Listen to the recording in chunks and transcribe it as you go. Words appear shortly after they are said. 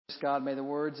God, may the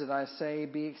words that I say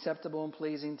be acceptable and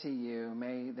pleasing to you.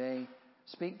 May they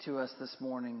speak to us this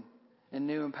morning in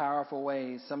new and powerful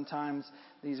ways. Sometimes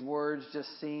these words just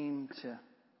seem to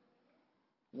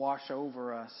wash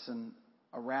over us and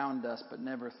around us, but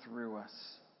never through us.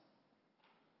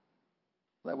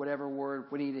 Let whatever word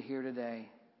we need to hear today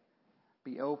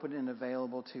be open and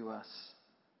available to us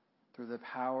through the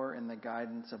power and the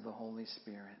guidance of the Holy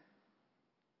Spirit.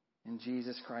 In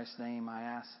Jesus Christ's name I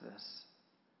ask this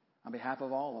on behalf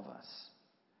of all of us.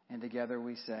 And together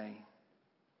we say,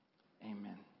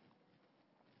 Amen.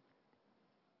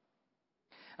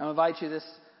 I invite you,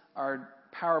 our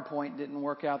PowerPoint didn't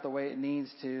work out the way it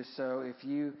needs to, so if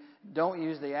you don't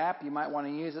use the app, you might want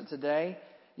to use it today.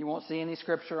 You won't see any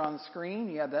scripture on the screen.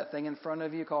 You have that thing in front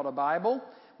of you called a Bible,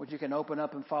 which you can open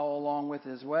up and follow along with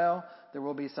as well. There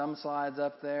will be some slides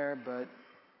up there, but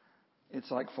it's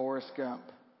like Forrest Gump.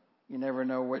 You never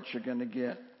know what you're going to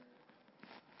get.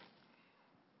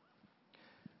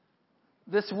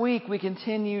 This week we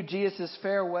continue Jesus'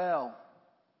 farewell,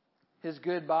 his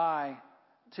goodbye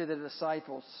to the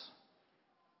disciples.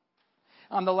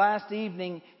 On the last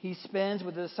evening he spends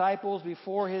with the disciples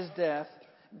before his death,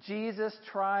 Jesus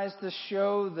tries to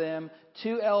show them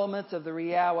two elements of the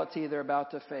reality they're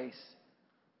about to face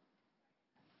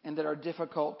and that are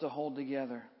difficult to hold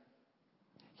together.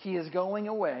 He is going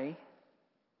away,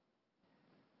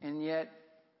 and yet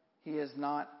he is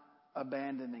not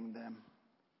abandoning them.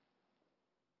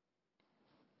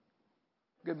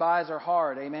 Goodbyes are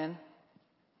hard, amen?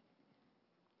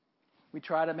 We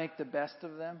try to make the best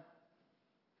of them.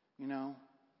 You know,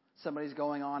 somebody's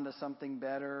going on to something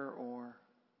better, or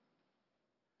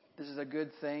this is a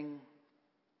good thing,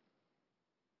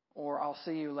 or I'll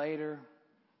see you later.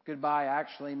 Goodbye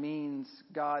actually means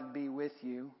God be with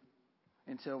you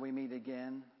until we meet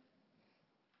again.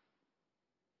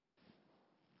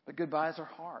 But goodbyes are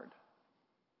hard.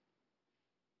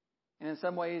 And in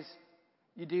some ways,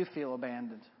 you do feel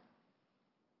abandoned.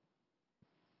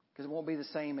 Because it won't be the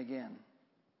same again.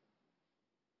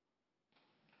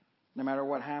 No matter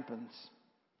what happens.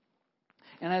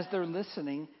 And as they're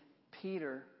listening,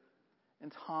 Peter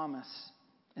and Thomas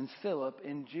and Philip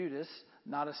and Judas,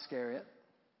 not Iscariot,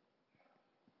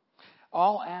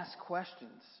 all ask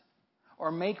questions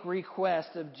or make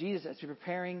requests of Jesus as he's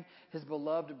preparing his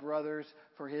beloved brothers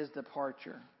for his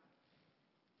departure.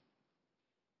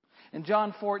 In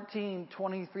John 14,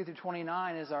 23 through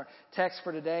 29 is our text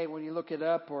for today when you look it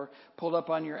up or pull it up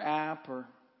on your app.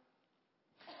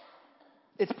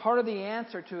 It's part of the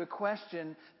answer to a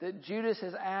question that Judas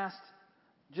has asked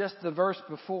just the verse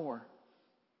before.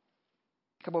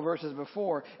 A couple of verses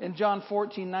before. In John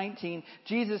 14:19,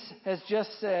 Jesus has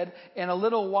just said, "In a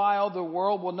little while the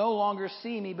world will no longer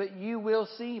see me, but you will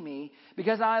see me.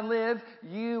 Because I live,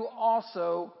 you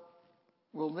also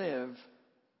will live."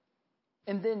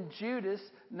 And then Judas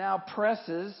now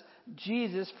presses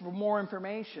Jesus for more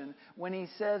information when he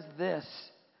says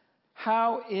this,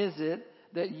 "How is it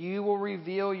that you will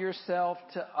reveal yourself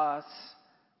to us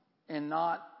and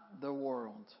not the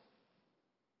world?"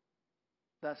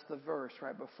 That's the verse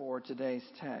right before today's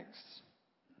text.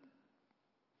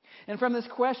 And from this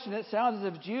question, it sounds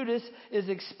as if Judas is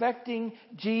expecting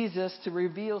Jesus to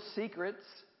reveal secrets,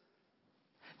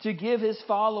 to give his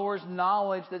followers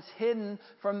knowledge that's hidden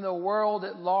from the world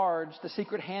at large, the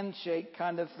secret handshake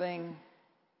kind of thing.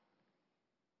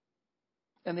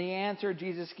 And the answer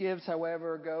Jesus gives,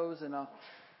 however, goes in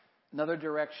another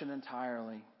direction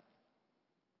entirely.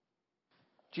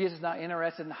 Jesus is not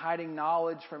interested in hiding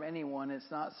knowledge from anyone.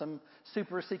 It's not some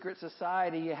super secret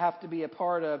society you have to be a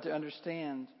part of to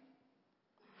understand.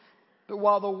 But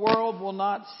while the world will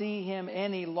not see him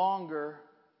any longer,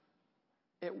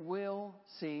 it will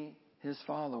see his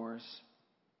followers.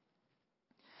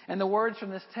 And the words from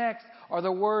this text are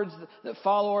the words that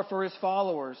follow for his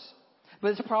followers.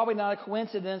 But it's probably not a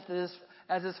coincidence that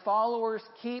as his followers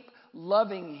keep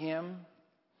loving him,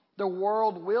 the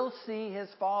world will see his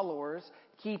followers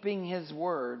keeping his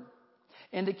word.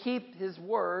 And to keep his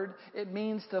word, it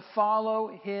means to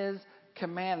follow his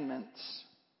commandments.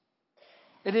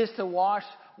 It is to wash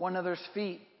one another's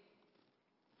feet.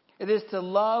 It is to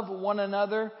love one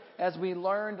another, as we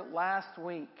learned last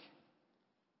week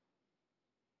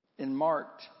in Mark.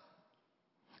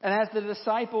 And as the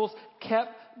disciples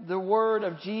kept the word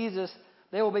of Jesus,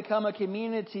 they will become a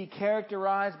community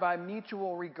characterized by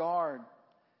mutual regard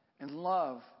and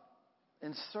love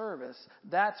and service.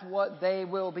 That's what they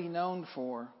will be known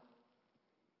for.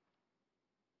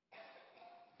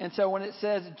 And so when it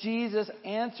says Jesus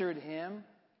answered him,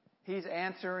 he's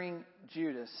answering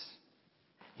Judas.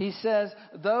 He says,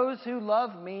 those who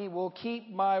love me will keep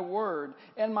my word,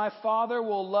 and my Father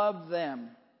will love them.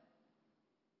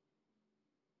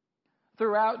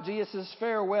 Throughout Jesus'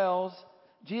 farewells,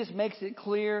 Jesus makes it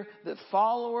clear that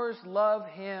followers love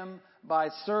him by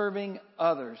serving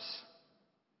others.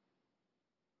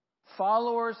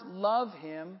 Followers love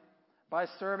him by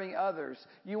serving others.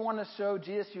 You want to show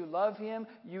Jesus you love him,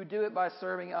 you do it by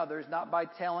serving others, not by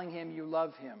telling him you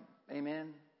love him. Amen?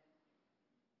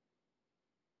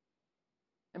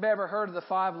 Anybody ever heard of the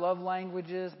 5 love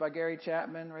languages by Gary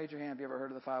Chapman? Raise your hand if you ever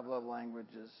heard of the 5 love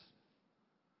languages.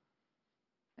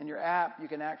 In your app, you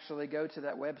can actually go to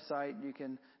that website. You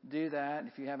can do that.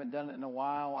 If you haven't done it in a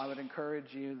while, I would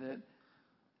encourage you that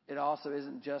it also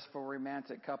isn't just for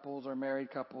romantic couples or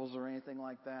married couples or anything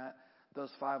like that. Those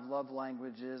 5 love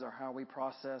languages are how we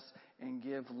process and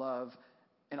give love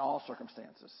in all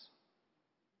circumstances.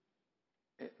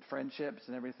 Friendships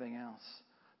and everything else.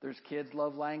 There's kids'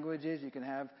 love languages.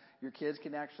 Your kids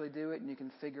can actually do it, and you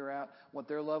can figure out what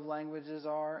their love languages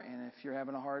are. And if you're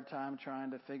having a hard time trying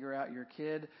to figure out your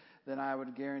kid, then I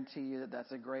would guarantee you that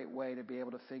that's a great way to be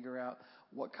able to figure out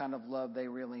what kind of love they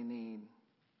really need.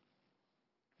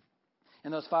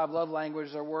 And those 5 love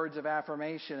languages are words of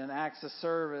affirmation and acts of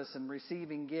service and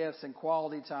receiving gifts and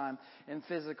quality time and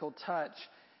physical touch.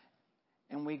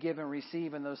 And we give and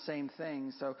receive in those same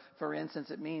things. So, for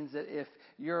instance, it means that if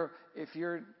your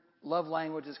love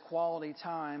language is quality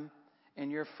time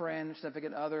and your friend,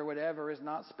 significant other, whatever, is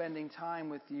not spending time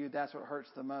with you, that's what hurts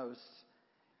the most.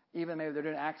 Even maybe they're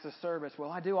doing acts of service.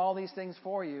 Well, I do all these things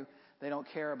for you. They don't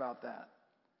care about that.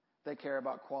 They care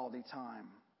about quality time.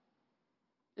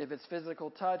 If it's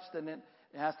physical touch, then it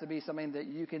has to be something that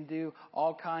you can do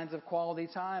all kinds of quality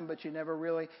time, but you never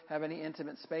really have any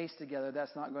intimate space together.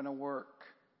 That's not going to work.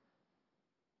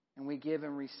 And we give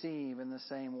and receive in the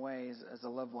same ways as the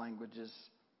love languages.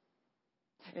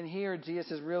 And here,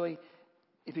 Jesus is really,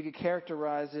 if you could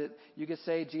characterize it, you could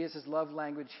say Jesus' love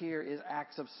language here is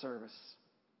acts of service.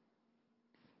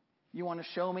 You want to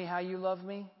show me how you love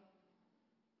me?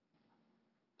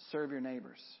 Serve your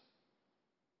neighbors.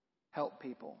 Help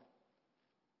people.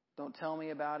 Don't tell me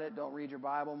about it. Don't read your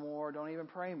Bible more. Don't even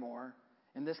pray more.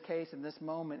 In this case, in this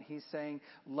moment, he's saying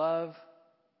love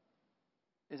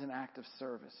is an act of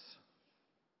service.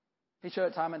 He showed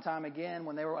it time and time again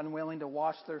when they were unwilling to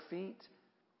wash their feet.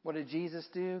 What did Jesus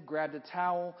do? Grabbed a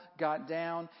towel, got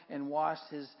down, and washed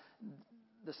his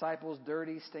disciples'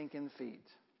 dirty, stinking feet.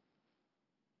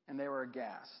 And they were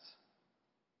aghast.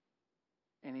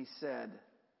 And he said,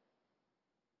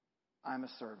 I'm a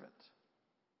servant.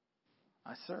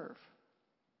 I serve.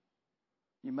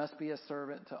 You must be a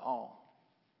servant to all.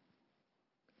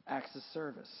 Acts of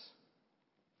service,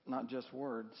 not just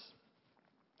words.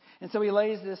 And so he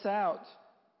lays this out.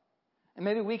 And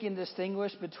maybe we can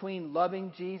distinguish between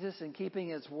loving Jesus and keeping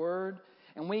his word.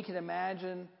 And we can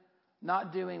imagine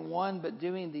not doing one but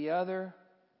doing the other.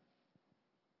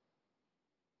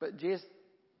 But Jesus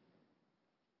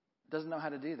doesn't know how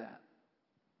to do that.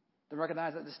 Doesn't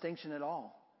recognize that distinction at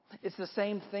all. It's the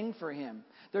same thing for him.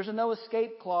 There's a no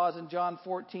escape clause in John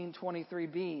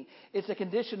 14:23b. It's a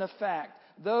condition of fact.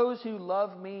 Those who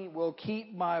love me will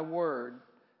keep my word.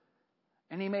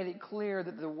 And he made it clear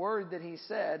that the word that he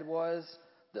said was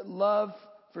that love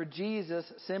for Jesus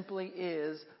simply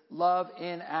is love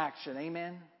in action.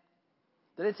 Amen?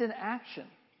 That it's in action.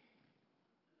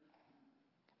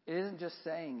 It isn't just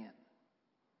saying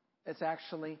it. It's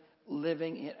actually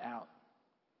living it out.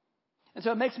 And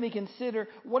so it makes me consider,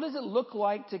 what does it look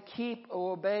like to keep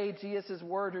or obey Jesus'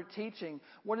 word or teaching?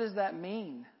 What does that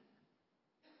mean?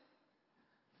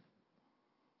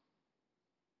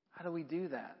 How do we do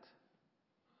that?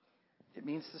 It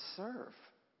means to serve.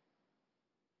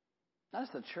 Not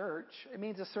just the church. It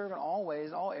means to serve in all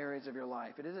ways, all areas of your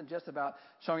life. It isn't just about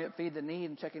showing up, feed the need,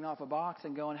 and checking off a box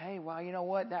and going, hey, wow, you know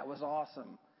what? That was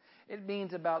awesome. It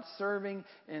means about serving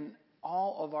in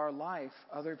all of our life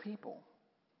other people.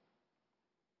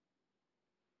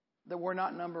 That we're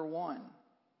not number one.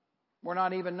 We're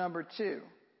not even number two.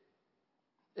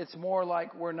 It's more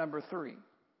like we're number 3.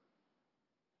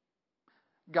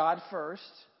 God first,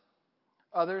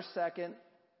 others second,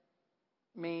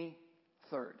 me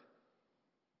third.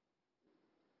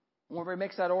 When we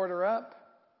mix that order up,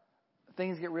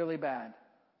 things get really bad.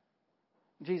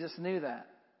 Jesus knew that.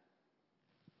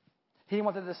 He didn't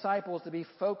want the disciples to be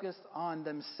focused on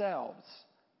themselves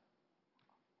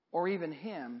or even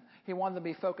him. He wanted them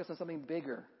to be focused on something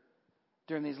bigger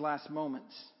during these last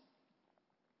moments.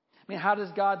 I mean, how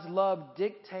does God's love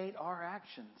dictate our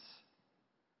actions?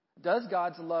 Does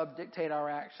God's love dictate our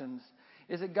actions?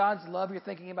 Is it God's love you're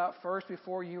thinking about first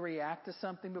before you react to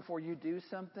something, before you do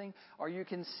something? Are you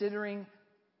considering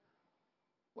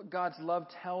what God's love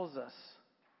tells us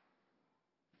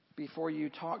before you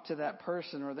talk to that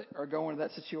person or go into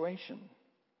that situation?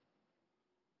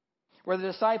 Whether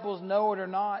the disciples know it or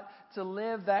not, to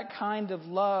live that kind of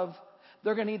love,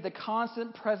 they're going to need the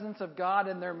constant presence of God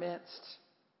in their midst.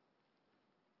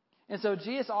 And so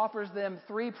Jesus offers them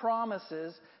 3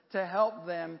 promises to help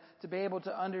them to be able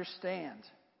to understand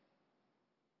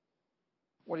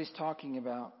what he's talking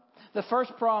about. The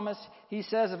first promise he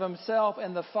says of himself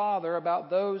and the Father about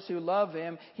those who love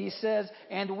him, he says,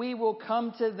 "And we will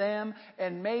come to them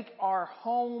and make our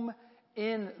home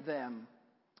in them,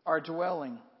 our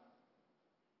dwelling."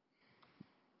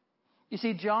 You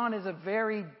see, John is a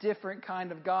very different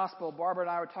kind of gospel. Barbara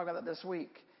and I were talking about that this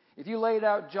week. If you laid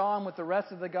out John with the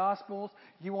rest of the Gospels,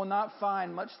 you will not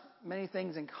find many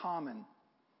things in common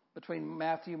between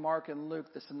Matthew, Mark, and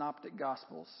Luke, the synoptic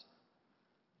Gospels,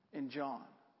 and John.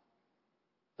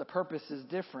 The purpose is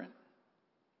different.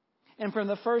 And from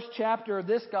the first chapter of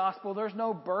this Gospel, there's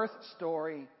no birth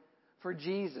story for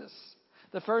Jesus.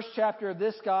 The first chapter of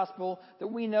this Gospel, that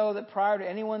we know that prior to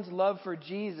anyone's love for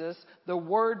Jesus, the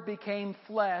Word became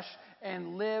flesh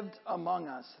and lived among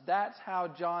us. That's how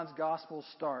John's Gospel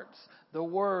starts. The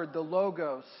Word, the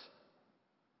Logos,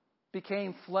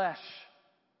 became flesh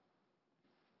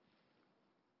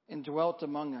and dwelt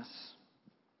among us.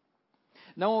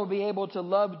 No one would be able to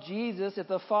love Jesus if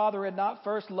the Father had not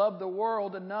first loved the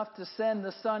world enough to send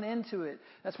the Son into it.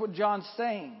 That's what John's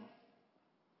saying.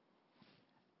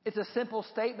 It's a simple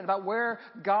statement about where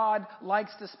God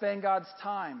likes to spend God's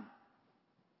time.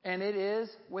 And it is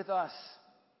with us.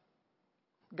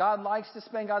 God likes to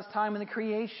spend God's time in the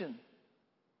creation.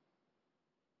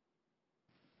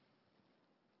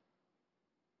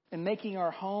 And making our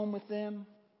home with them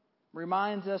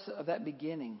reminds us of that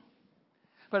beginning.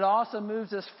 But it also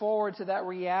moves us forward to that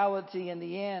reality in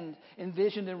the end,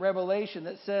 envisioned in Revelation,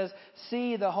 that says,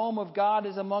 "See, the home of God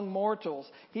is among mortals.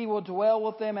 He will dwell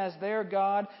with them as their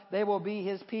God. They will be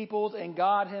his peoples, and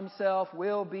God himself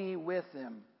will be with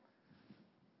them."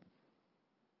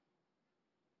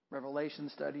 Revelation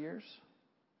studiers.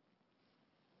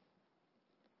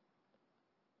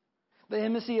 The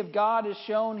intimacy of God is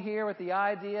shown here with the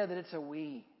idea that it's a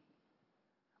we.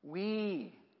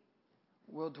 We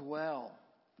will dwell.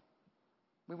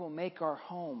 We will make our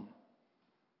home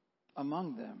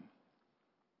among them.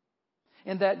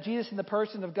 And that Jesus in the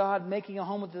person of God making a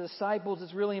home with the disciples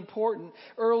is really important.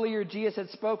 Earlier, Jesus had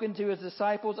spoken to his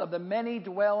disciples of the many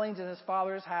dwellings in his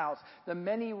Father's house, the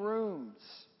many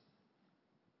rooms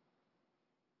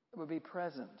that would be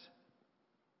present,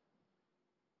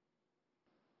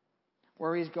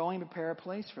 where he's going to prepare a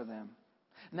place for them.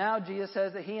 Now Jesus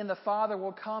says that he and the Father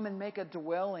will come and make a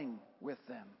dwelling with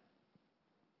them.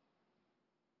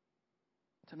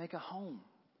 To make a home.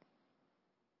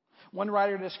 One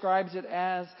writer describes it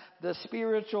as the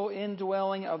spiritual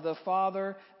indwelling of the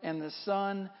Father and the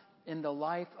Son in the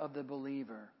life of the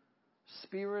believer.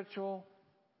 Spiritual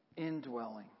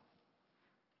indwelling.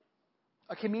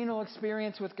 A communal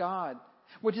experience with God,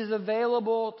 which is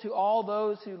available to all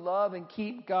those who love and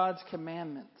keep God's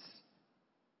commandments.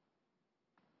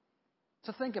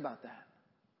 So think about that.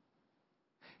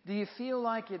 Do you feel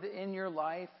like in your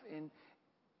life, in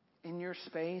your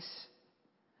space,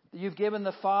 that you've given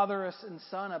the Father and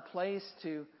Son a place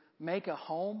to make a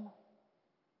home?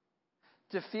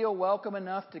 To feel welcome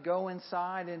enough to go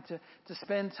inside and to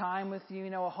spend time with you?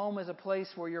 You know, a home is a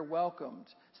place where you're welcomed.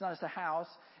 It's not just a house,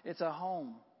 it's a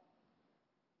home.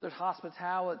 There's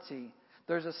hospitality.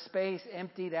 There's a space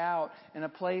emptied out and a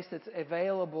place that's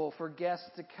available for guests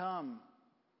to come.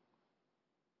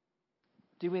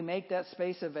 Do we make that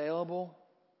space available?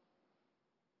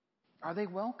 Are they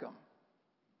welcome?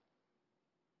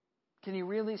 Can you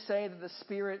really say that the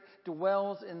Spirit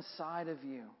dwells inside of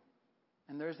you?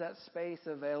 And there's that space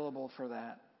available for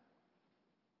that.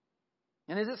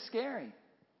 And is it scary?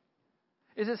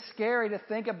 Is it scary to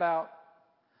think about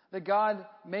that God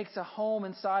makes a home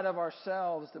inside of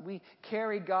ourselves, that we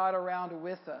carry God around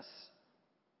with us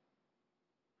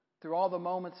through all the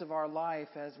moments of our life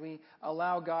as we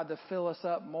allow God to fill us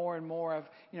up more and more? Of,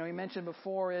 he mentioned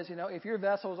before is, if your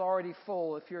vessel is already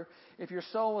full, if your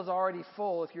soul is already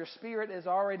full, if your spirit is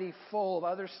already full of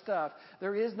other stuff,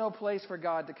 there is no place for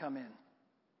God to come in.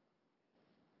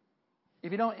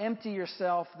 If you don't empty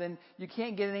yourself, then you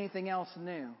can't get anything else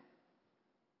new.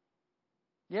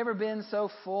 You ever been so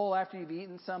full after you've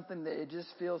eaten something that it just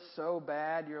feels so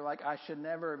bad? You're like, I should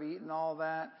never have eaten all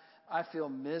that. I feel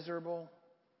miserable.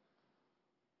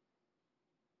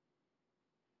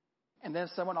 And then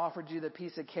someone offered you the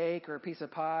piece of cake or a piece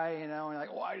of pie, and you're like,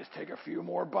 I just take a few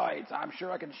more bites. I'm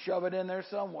sure I can shove it in there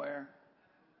somewhere.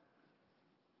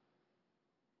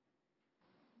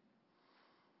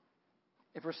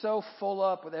 If we're so full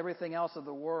up with everything else of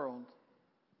the world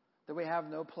that we have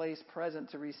no place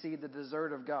present to receive the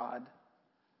dessert of God,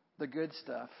 the good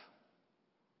stuff,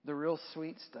 the real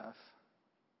sweet stuff,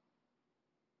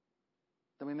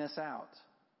 then we miss out.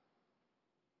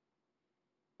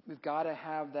 We've got to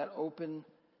have that open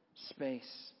space.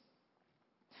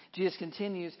 Jesus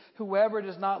continues, whoever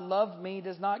does not love me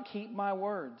does not keep my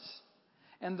words.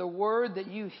 And the word that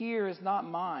you hear is not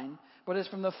mine, but is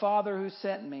from the Father who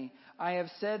sent me. I have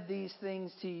said these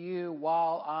things to you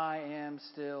while I am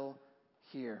still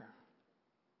here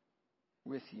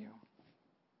with you.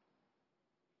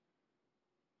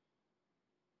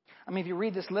 I mean, if you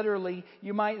read this literally,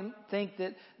 you might think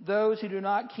that those who do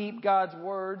not keep God's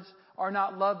words are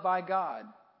not loved by God.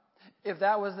 If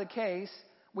that was the case,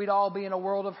 we'd all be in a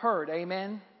world of hurt.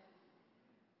 Amen?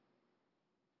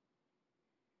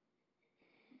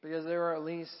 Because there are at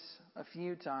least a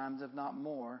few times, if not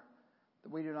more,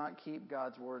 that we do not keep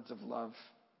God's words of love.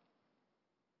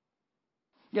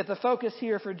 Yet the focus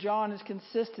here for John is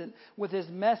consistent with his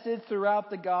message throughout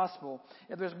the gospel.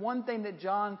 If there's one thing that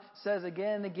John says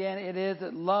again and again, it is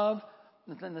that love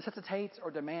necessitates or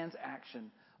demands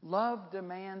action. Love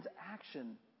demands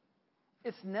action.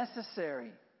 It's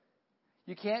necessary.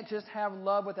 You can't just have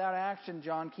love without action,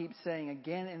 John keeps saying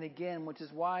again and again, which is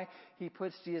why he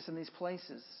puts Jesus in these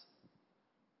places,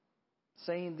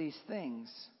 saying these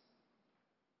things.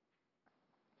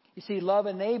 You see, love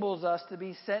enables us to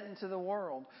be sent into the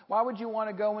world. Why would you want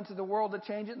to go into the world to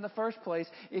change it in the first place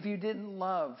if you didn't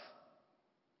love?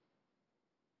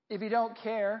 If you don't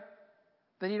care,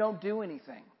 then you don't do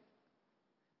anything.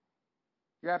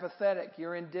 You're apathetic.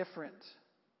 You're indifferent.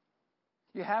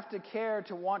 You have to care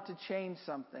to want to change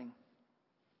something.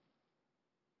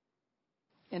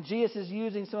 And Jesus is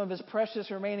using some of his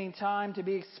precious remaining time to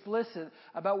be explicit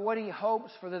about what he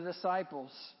hopes for the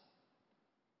disciples.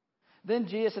 Then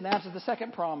Jesus announces the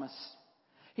second promise.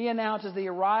 He announces the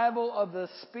arrival of the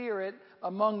Spirit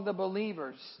among the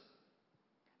believers.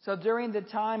 So during the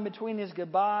time between his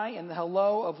goodbye and the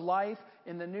hello of life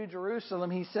in the New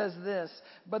Jerusalem, he says this,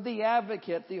 but the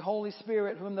Advocate, the Holy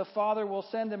Spirit, whom the Father will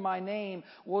send in my name,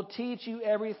 will teach you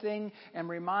everything and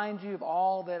remind you of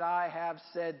all that I have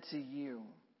said to you.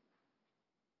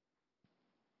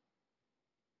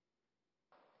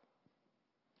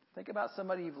 Think about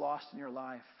somebody you've lost in your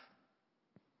life.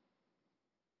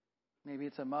 Maybe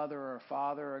it's a mother or a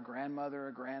father or a grandmother or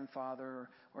a grandfather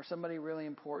or somebody really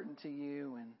important to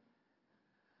you, and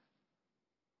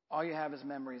all you have is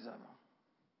memories of them.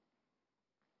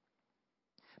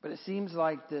 But it seems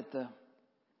like that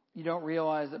you don't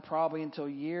realize that probably until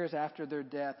years after their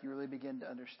death you really begin to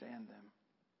understand them,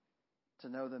 to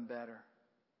know them better,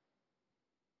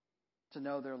 to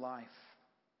know their life,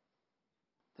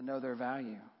 to know their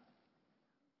value.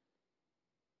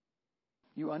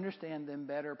 You understand them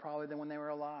better probably than when they were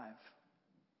alive.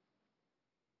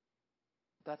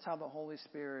 That's how the Holy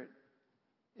Spirit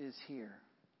is here.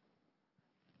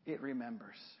 It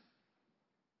remembers.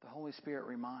 The Holy Spirit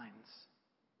reminds.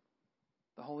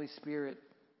 The Holy Spirit,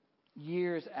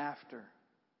 years after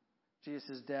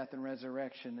Jesus' death and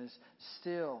resurrection, is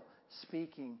still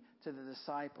speaking to the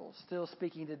disciples, still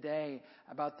speaking today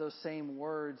about those same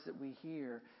words that we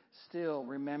hear, still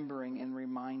remembering and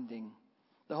reminding.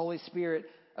 The Holy Spirit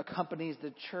accompanies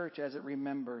the church as it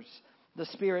remembers. The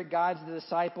Spirit guides the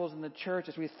disciples and the church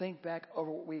as we think back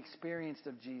over what we experienced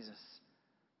of Jesus.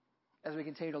 As we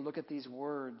continue to look at these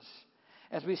words,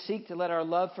 as we seek to let our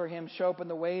love for Him show up in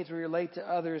the ways we relate to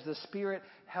others, the Spirit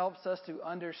helps us to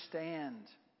understand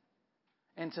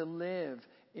and to live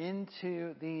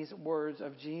into these words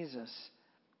of Jesus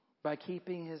by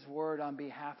keeping His word on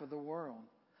behalf of the world.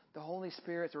 The Holy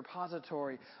Spirit's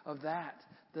repository of that,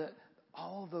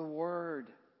 all the Word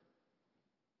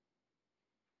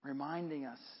reminding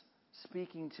us,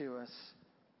 speaking to us.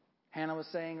 Hannah was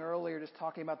saying earlier, just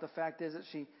talking about the fact is that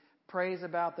she prays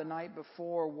about the night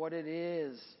before what it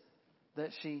is that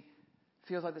she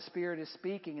feels like the Spirit is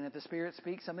speaking. And if the Spirit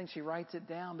speaks something, she writes it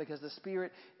down because the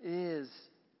Spirit is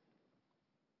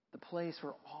the place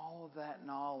where all of that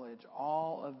knowledge,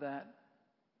 all of that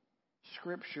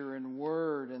Scripture and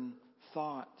Word and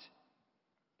thought,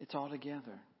 it's all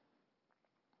together.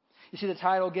 You see the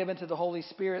title given to the Holy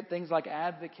Spirit, things like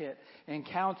Advocate and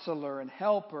Counselor and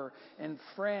Helper and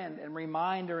Friend and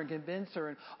Reminder and Convincer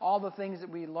and all the things that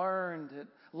we learned at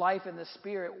Life in the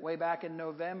Spirit way back in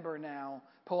November now.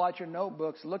 Pull out your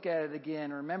notebooks, look at it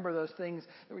again, remember those things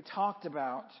that we talked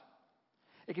about.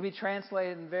 It can be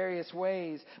translated in various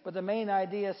ways, but the main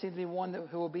idea seems to be one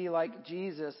who will be like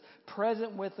Jesus,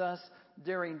 present with us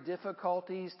during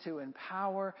difficulties to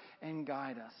empower and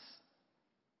guide us.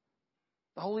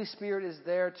 The Holy Spirit is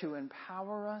there to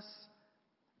empower us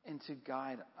and to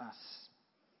guide us.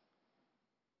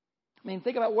 I mean,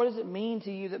 think about, what does it mean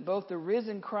to you that both the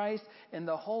risen Christ and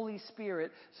the Holy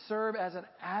Spirit serve as an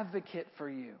advocate for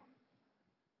you?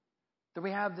 That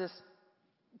we have this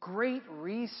great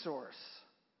resource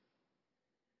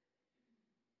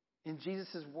in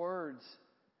Jesus' words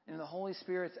and in the Holy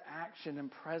Spirit's action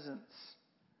and presence.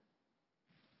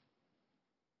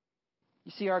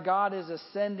 You see, our God is a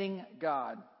sending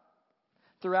God.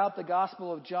 Throughout the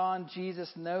Gospel of John,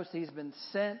 Jesus notes He's been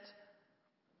sent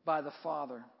by the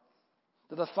Father.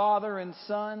 That the Father and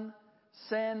Son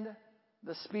send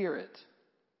the Spirit.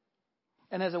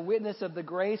 And as a witness of the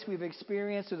grace we've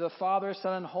experienced through the Father,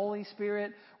 Son, and Holy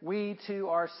Spirit, we too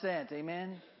are sent.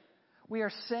 Amen? We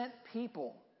are sent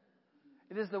people.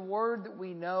 It is the word that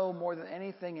we know more than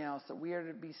anything else, that we are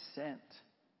to be sent.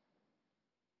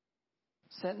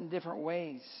 Sent in different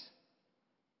ways.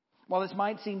 While this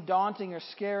might seem daunting or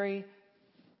scary,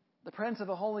 the presence of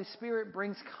the Holy Spirit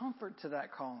brings comfort to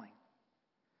that calling.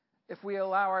 If we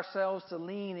allow ourselves to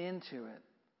lean into it.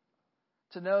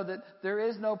 To know that there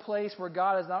is no place where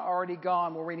God has not already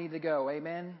gone where we need to go.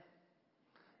 Amen?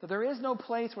 That there is no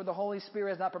place where the Holy Spirit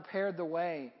has not prepared the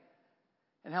way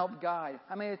and helped guide.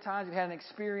 How many times have you had an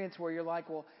experience where you're like,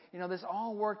 well, this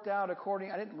all worked out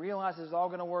I didn't realize this was all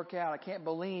going to work out. I can't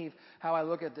believe how I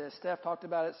look at this. Steph talked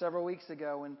about it several weeks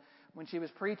ago when she was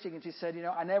preaching, and she said,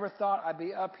 I never thought I'd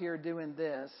be up here doing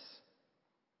this.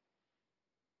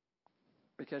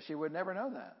 Because she would never know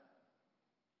that.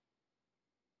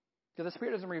 Because the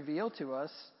Spirit doesn't reveal to us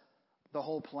the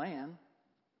whole plan.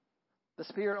 The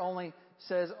Spirit only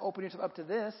says, open yourself up to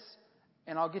this,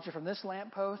 and I'll get you from this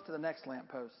lamppost to the next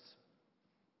lamppost.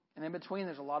 And in between,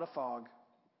 there's a lot of fog.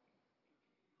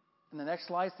 And the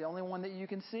next light's the only one that you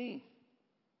can see.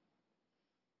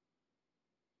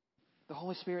 The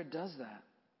Holy Spirit does that.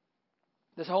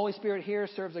 This Holy Spirit here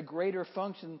serves a greater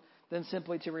function than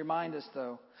simply to remind us,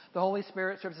 though. The Holy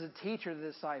Spirit serves as a teacher to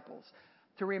the disciples,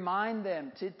 to remind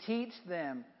them, to teach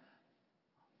them.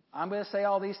 I'm going to say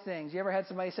all these things. You ever had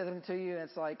somebody say something to you and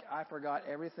it's like, I forgot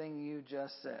everything you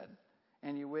just said,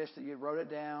 and you wish that you wrote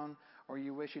it down, or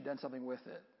you wish you'd done something with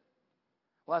it?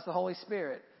 Well, that's the Holy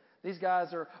Spirit. These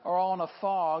guys are all in a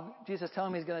fog. Jesus is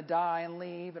telling them He's going to die and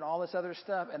leave and all this other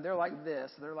stuff, and they're like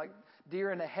this. They're like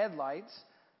deer in the headlights.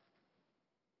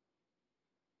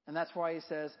 And that's why He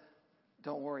says,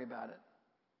 don't worry about it.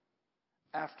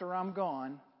 After I'm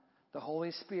gone, the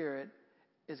Holy Spirit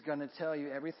is going to tell you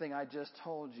everything I just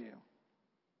told you.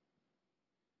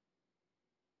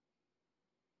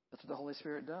 That's what the Holy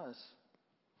Spirit does.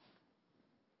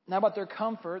 Now about their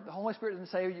comfort, the Holy Spirit doesn't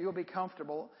say you'll be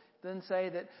comfortable. It doesn't say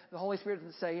that. The Holy Spirit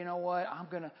doesn't say, you know what,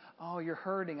 you're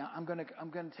hurting. I'm going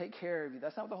to take care of you.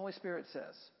 That's not what the Holy Spirit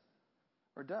says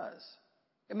or does.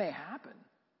 It may happen,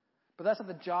 but that's not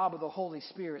the job of the Holy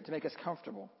Spirit, to make us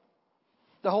comfortable.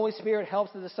 The Holy Spirit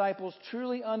helps the disciples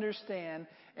truly understand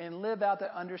and live out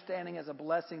that understanding as a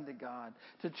blessing to God,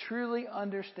 to truly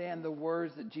understand the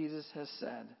words that Jesus has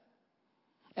said.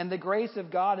 And the grace of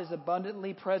God is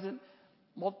abundantly present,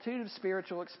 multitude of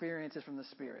spiritual experiences from the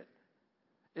Spirit.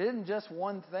 It isn't just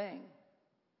one thing.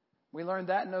 We learned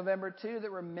that in November too.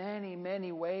 There were many,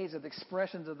 many ways of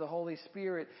expressions of the Holy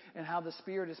Spirit, and how the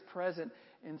Spirit is present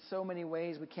in so many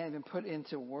ways we can't even put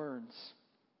into words.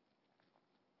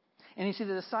 And you see,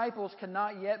 the disciples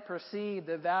cannot yet perceive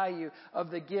the value of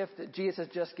the gift that Jesus has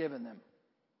just given them.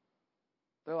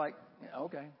 They're like, yeah,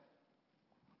 okay.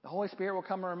 The Holy Spirit will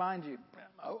come and remind you.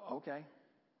 Oh, okay.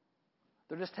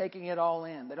 They're just taking it all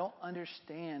in. They don't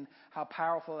understand how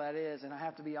powerful that is. And I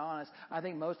have to be honest, I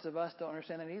think most of us don't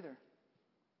understand it either.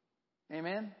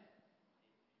 Amen?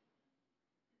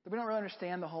 But we don't really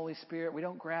understand the Holy Spirit. We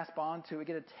don't grasp onto it. We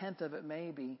get a tenth of it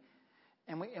maybe.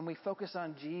 And we focus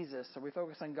on Jesus, or we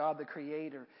focus on God the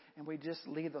Creator, and we just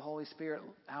leave the Holy Spirit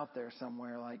out there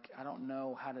somewhere like, I don't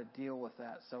know how to deal with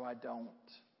that, so I don't.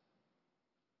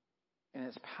 And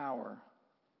its power.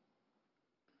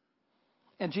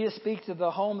 And Jesus speaks of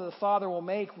the home that the Father will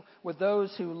make with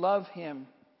those who love Him.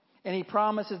 And He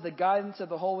promises the guidance of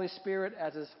the Holy Spirit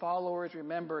as His followers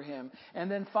remember Him. And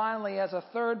then finally, as a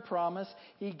third promise,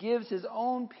 He gives His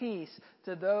own peace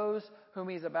to those whom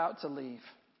He's about to leave.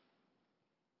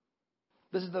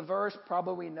 This is the verse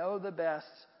probably we know the best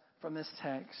from this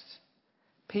text.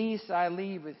 Peace I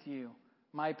leave with you.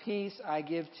 My peace I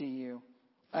give to you.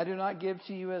 I do not give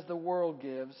to you as the world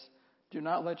gives. Do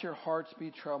not let your hearts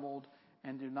be troubled,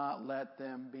 and do not let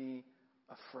them be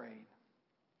afraid.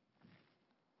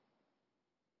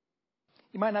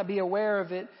 You might not be aware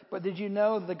of it, but did you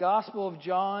know the Gospel of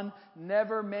John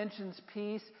never mentions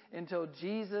peace until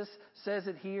Jesus says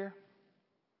it here?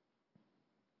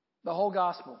 The whole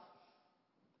Gospel,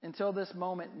 until this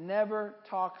moment, never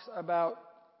talks about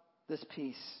this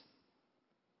peace.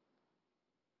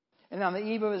 And on the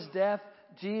eve of his death,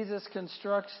 Jesus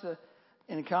constructs,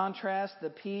 in contrast, the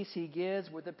peace he gives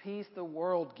with the peace the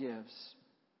world gives.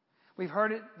 We've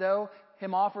heard it, though,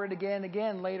 him offer it again and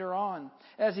again later on.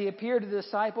 As he appeared to the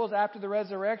disciples after the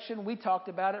resurrection, we talked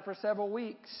about it for several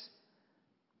weeks.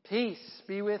 Peace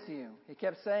be with you. He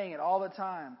kept saying it all the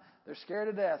time. They're scared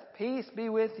to death. Peace be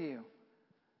with you.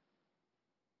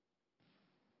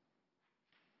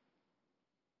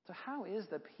 So how is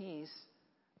the peace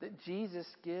that Jesus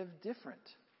gives different?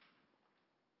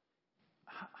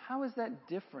 How is that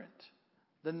different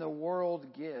than the world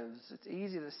gives? It's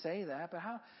easy to say that, but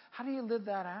how do you live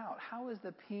that out? How is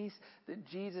the peace that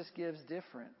Jesus gives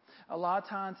different? A lot of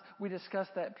times we discuss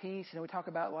that peace and we talk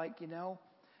about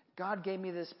God gave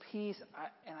me this peace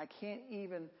and I can't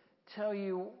even tell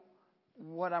you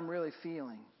what I'm really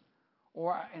feeling.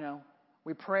 Or,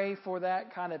 we pray for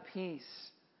that kind of peace.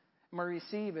 And we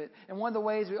receive it. And one of the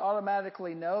ways we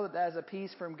automatically know that is a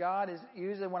peace from God is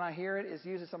usually when I hear it, is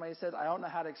usually somebody says, I don't know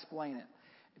how to explain it.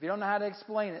 If you don't know how to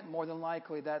explain it, more than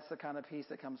likely that's the kind of peace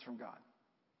that comes from God.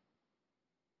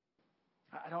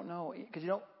 I don't know, because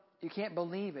you can't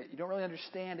believe it. You don't really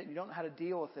understand it. You don't know how to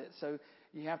deal with it. So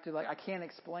you have to I can't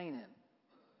explain it.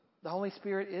 The Holy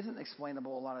Spirit isn't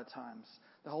explainable a lot of times.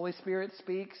 The Holy Spirit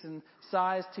speaks and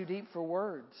sighs too deep for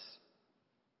words.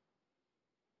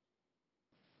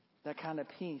 That kind of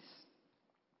peace.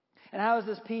 And how does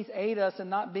this peace aid us in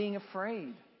not being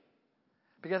afraid?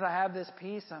 Because I have this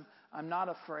peace, I'm not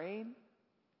afraid.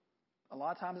 A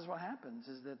lot of times is what happens,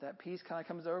 is that peace kind of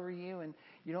comes over you and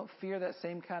you don't feel that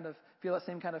same kind of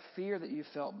fear that you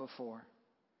felt before.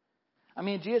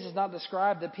 Jesus does not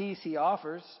describe the peace he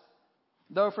offers.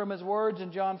 Though from his words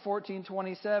in John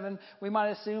 14:27, we might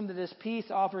assume that his peace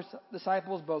offers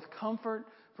disciples both comfort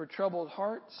for troubled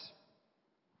hearts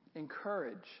and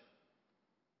courage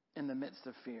in the midst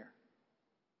of fear.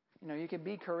 You can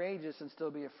be courageous and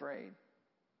still be afraid.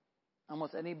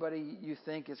 Almost anybody you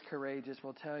think is courageous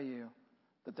will tell you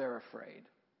that they're afraid.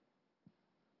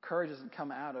 Courage doesn't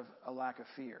come out of a lack of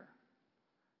fear.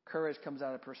 Courage comes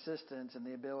out of persistence and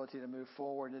the ability to move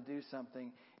forward and to do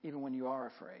something even when you are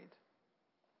afraid.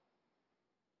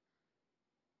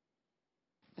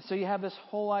 So you have this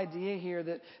whole idea here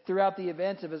that throughout the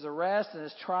events of his arrest and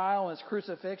his trial and his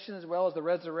crucifixion as well as the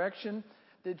resurrection,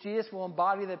 that Jesus will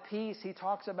embody the peace he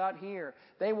talks about here.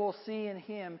 They will see in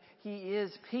him he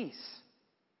is peace.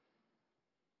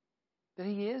 That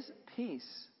he is peace.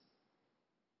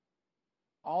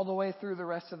 All the way through the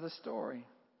rest of the story.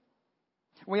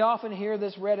 We often hear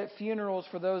this read at funerals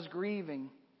for those grieving.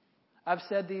 I've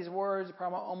said these words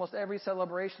probably almost every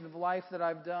celebration of life that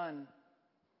I've done.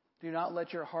 Do not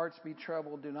let your hearts be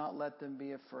troubled. Do not let them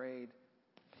be afraid.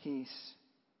 Peace.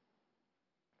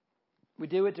 We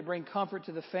do it to bring comfort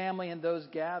to the family and those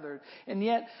gathered. And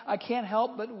yet, I can't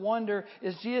help but wonder,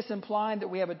 is Jesus implying that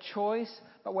we have a choice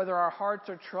about whether our hearts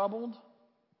are troubled?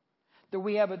 Do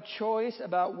we have a choice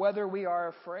about whether we are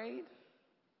afraid?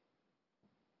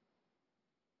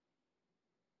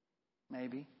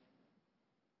 Maybe.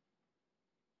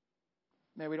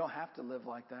 Maybe we don't have to live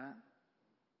like that.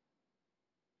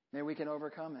 Maybe we can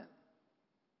overcome it.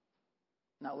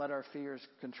 Not let our fears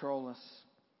control us.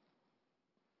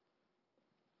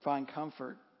 Find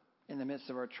comfort in the midst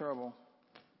of our trouble.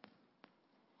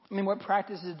 What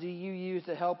practices do you use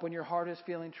to help when your heart is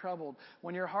feeling troubled?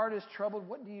 When your heart is troubled,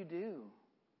 what do you do?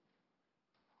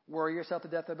 Worry yourself to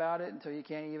death about it until you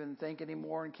can't even think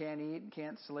anymore and can't eat and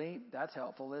can't sleep? That's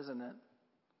helpful, isn't it?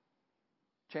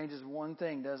 Changes one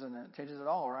thing, doesn't it? Changes it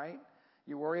all, right?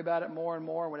 You worry about it more and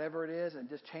more, whatever it is, and it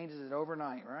just changes it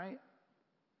overnight, right?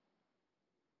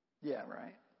 Yeah,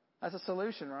 right. That's a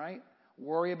solution, right?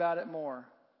 Worry about it more.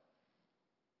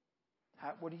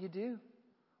 What do you do?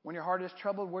 When your heart is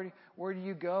troubled, where do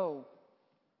you go?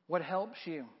 What helps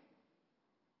you?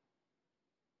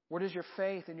 Where does your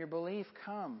faith and your belief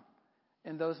come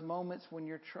in those moments when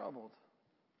you're troubled?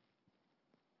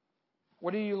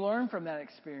 What do you learn from that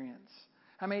experience?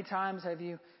 How many times have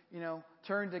you,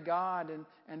 turned to God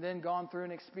and then gone through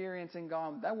an experience and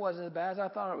gone, that wasn't as bad as I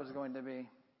thought it was going to be?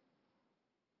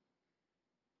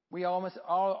 We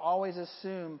always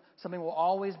assume something will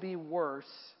always be worse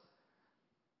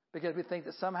because we think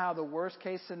that somehow the worst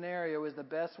case scenario is the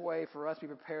best way for us to be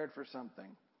prepared for something.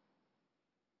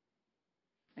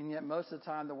 And yet most of the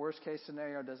time the worst case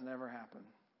scenario doesn't ever happen.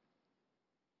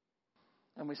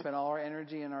 And we spend all our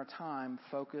energy and our time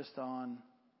focused on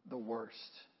the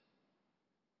worst,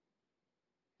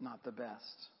 not the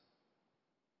best.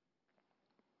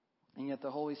 And yet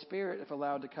the Holy Spirit, if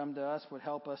allowed to come to us, would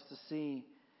help us to see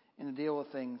and to deal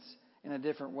with things in a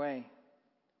different way.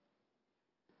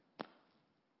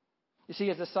 You see,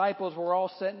 as disciples, we're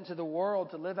all sent into the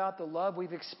world to live out the love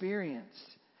we've experienced.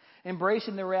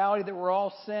 Embracing the reality that we're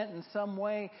all sent in some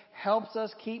way helps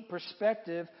us keep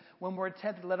perspective when we're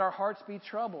tempted to let our hearts be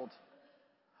troubled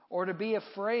or to be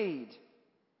afraid,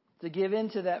 to give in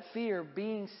to that fear.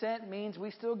 Being sent means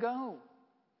we still go.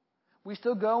 We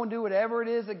still go and do whatever it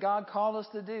is that God called us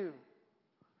to do.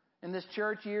 In this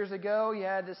church years ago, you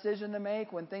had a decision to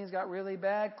make when things got really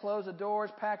bad. Close the doors,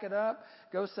 pack it up,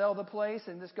 go sell the place,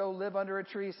 and just go live under a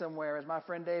tree somewhere, as my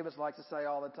friend Davis likes to say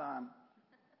all the time.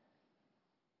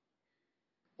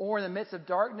 Or in the midst of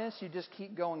darkness, you just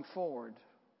keep going forward.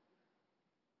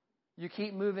 You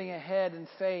keep moving ahead in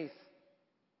faith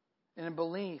and in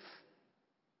belief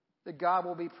that God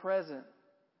will be present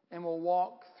and will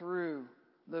walk through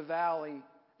the valley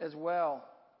as well.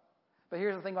 But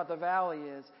here's the thing about the valley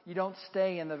is you don't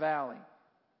stay in the valley.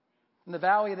 In the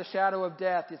valley of the shadow of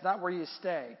death, it's not where you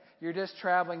stay. You're just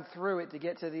traveling through it to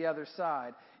get to the other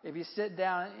side. If you sit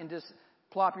down and just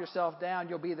plop yourself down,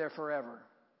 you'll be there forever.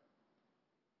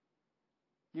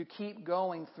 You keep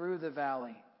going through the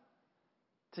valley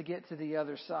to get to the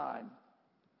other side,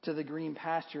 to the green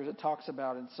pastures it talks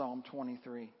about in Psalm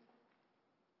 23.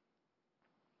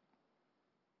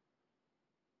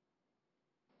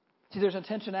 See, there's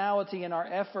intentionality in our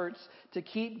efforts to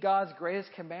keep God's greatest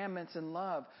commandments in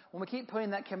love. When we keep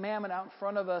putting that commandment out in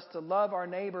front of us to love our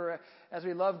neighbor as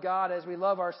we love God, as we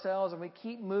love ourselves, and we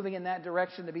keep moving in that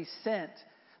direction to be sent,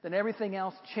 then everything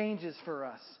else changes for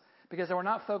us. Because we're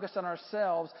not focused on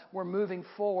ourselves, we're moving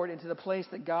forward into the place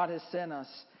that God has sent us.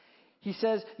 He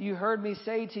says, "You heard me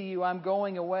say to you, I'm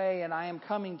going away and I am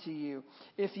coming to you.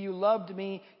 If you loved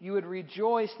me, you would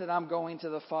rejoice that I'm going to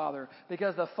the Father,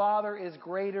 because the Father is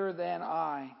greater than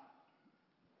I."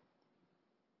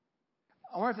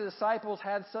 I wonder if the disciples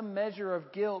had some measure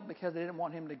of guilt because they didn't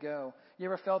want him to go. You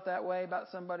ever felt that way about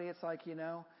somebody? It's like, you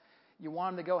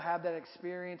want them to go have that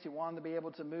experience. You want them to be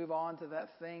able to move on to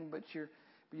that thing, but you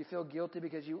feel guilty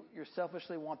because you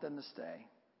selfishly want them to stay.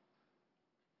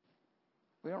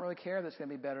 We don't really care that it's going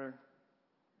to be better.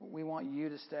 We want you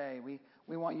to stay.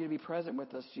 We want you to be present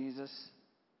with us, Jesus.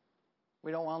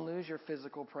 We don't want to lose your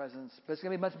physical presence, but it's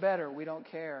going to be much better. We don't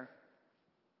care.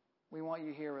 We want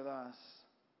you here with us.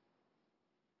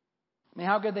 I mean,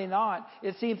 how could they not?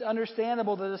 It seems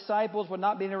understandable the disciples would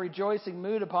not be in a rejoicing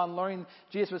mood upon learning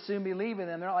Jesus would soon be leaving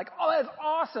them. They're not like, "Oh, that's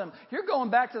awesome. You're going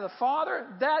back to the Father?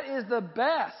 That is the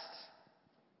best."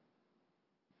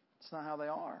 It's not how they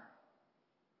are.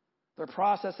 They're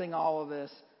processing all of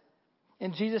this.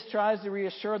 And Jesus tries to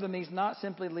reassure them he's not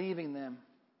simply leaving them,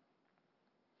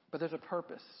 but there's a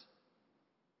purpose.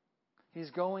 He's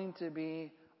going to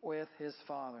be with his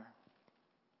Father.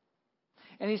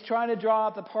 And he's trying to draw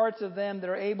out the parts of them that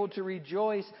are able to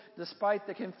rejoice despite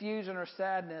the confusion or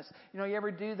sadness. You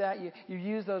ever do that? You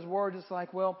use those words. It's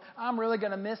like, well, I'm really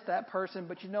going to miss that person,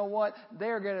 but you know what?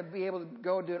 They're going to be able to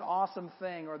go do an awesome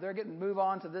thing, or they're getting to move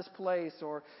on to this place,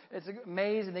 or it's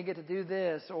amazing they get to do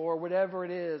this, or whatever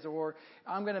it is, or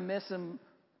I'm going to miss them.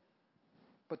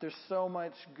 But there's so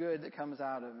much good that comes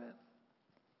out of it.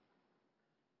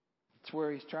 It's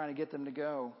where he's trying to get them to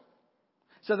go.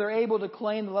 So they're able to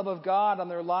claim the love of God on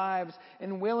their lives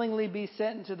and willingly be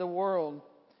sent into the world.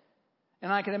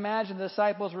 And I can imagine the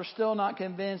disciples were still not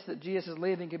convinced that Jesus'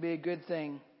 leaving could be a good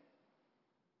thing.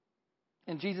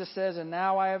 And Jesus says, "And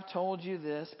now I have told you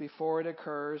this before it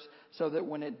occurs, so that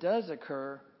when it does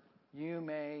occur, you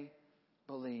may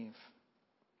believe."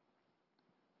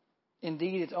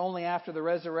 Indeed, it's only after the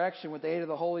resurrection with the aid of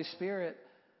the Holy Spirit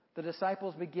the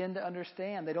disciples begin to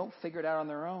understand. They don't figure it out on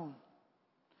their own.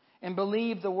 And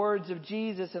believe the words of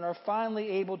Jesus and are finally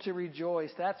able to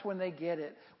rejoice. That's when they get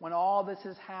it. When all this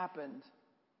has happened.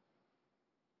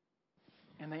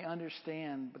 And they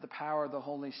understand the power of the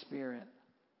Holy Spirit.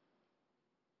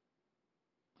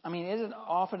 I mean, isn't it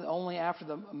often only after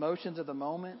the emotions of the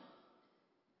moment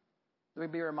that we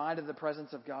be reminded of the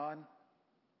presence of God?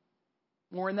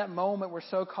 When we're in that moment, we're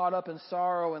so caught up in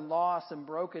sorrow and loss and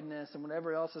brokenness and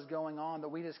whatever else is going on that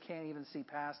we just can't even see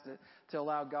past it to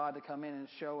allow God to come in and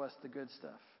show us the good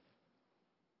stuff.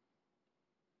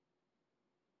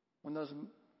 When those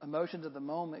emotions of the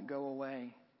moment go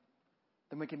away,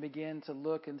 then we can begin to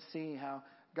look and see how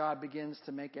God begins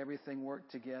to make everything work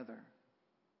together.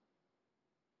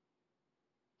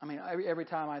 I mean, every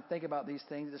time I think about these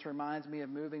things, this reminds me of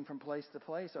moving from place to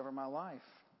place over my life.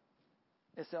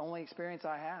 It's the only experience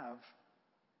I have.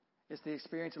 It's the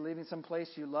experience of leaving some place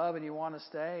you love and you want to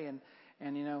stay and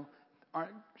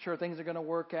aren't sure things are going to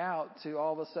work out, to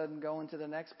all of a sudden going to the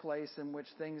next place in which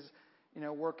things,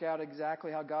 work out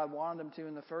exactly how God wanted them to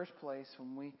in the first place.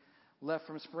 When we left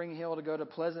from Spring Hill to go to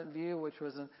Pleasant View, which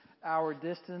was an hour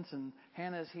distance, and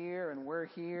Hannah's here and we're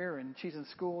here and she's in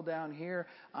school down here.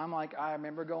 I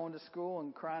remember going to school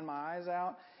and crying my eyes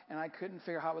out, and I couldn't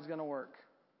figure out how it was going to work.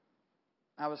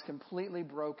 I was completely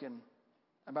broken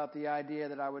about the idea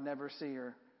that I would never see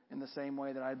her in the same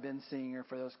way that I'd been seeing her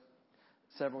for those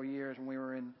several years when we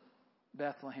were in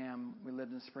Bethlehem. We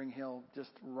lived in Spring Hill, just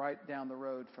right down the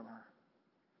road from her.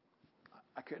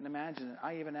 I couldn't imagine it.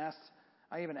 I even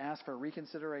asked for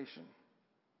reconsideration.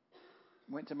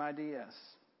 Went to my DS.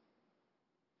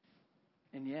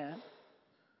 And yet,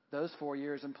 those 4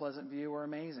 years in Pleasant View were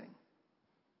amazing.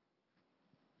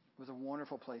 It was a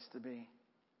wonderful place to be.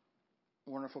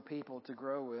 Wonderful people to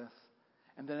grow with.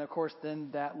 And then, of course,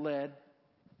 that led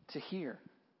to here.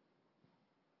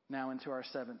 Now into our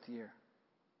 7th year.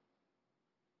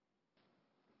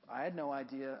 I had no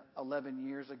idea 11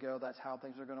 years ago that's how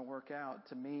things are going to work out.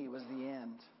 To me, it was the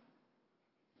end.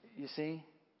 You see?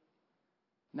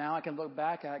 Now I can look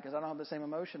back at it because I don't have the same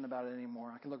emotion about it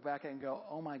anymore. I can look back at it and go,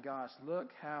 oh my gosh,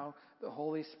 look how the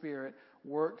Holy Spirit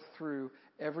worked through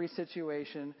every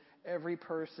situation, every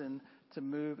person to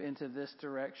move into this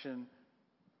direction.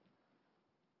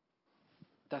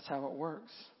 That's how it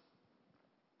works.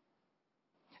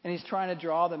 And He's trying to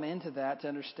draw them into that, to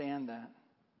understand that.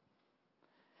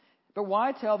 But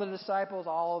why tell the disciples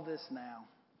all of this now?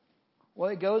 Well,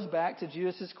 it goes back to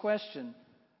Judas' question.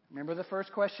 Remember, the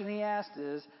first question he asked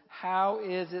is, how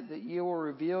is it that you will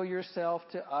reveal yourself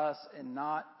to us and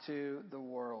not to the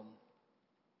world?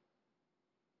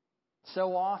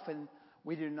 So often,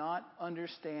 we do not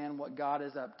understand what God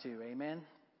is up to. Amen?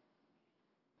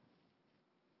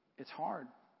 It's hard.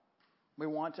 We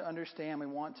want to understand. We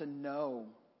want to know.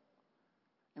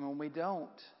 And when we don't,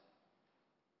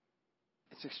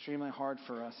 it's extremely hard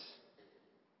for us.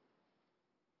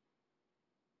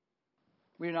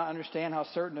 We do not understand how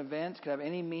certain events could have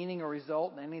any meaning or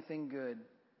result in anything good.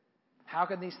 How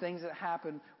can these things that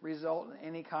happen result in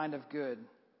any kind of good?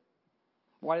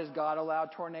 Why does God allow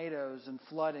tornadoes and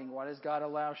flooding? Why does God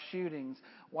allow shootings?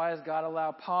 Why does God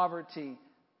allow poverty?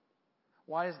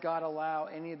 Why does God allow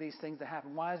any of these things to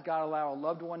happen? Why does God allow a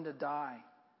loved one to die?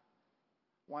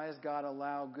 Why does God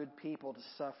allow good people to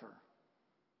suffer?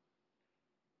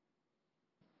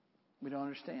 We don't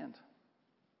understand.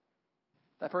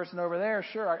 That person over there,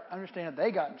 sure, I understand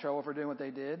they got in trouble for doing what they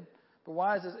did. But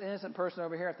why does this innocent person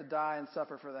over here have to die and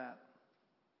suffer for that?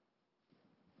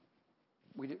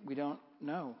 We don't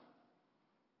know.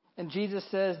 And Jesus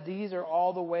says these are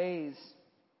all the ways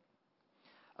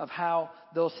of how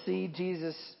they'll see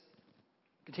Jesus,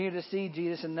 continue to see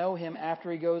Jesus and know Him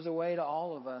after He goes away to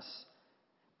all of us.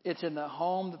 It's in the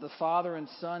home that the Father and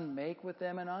Son make with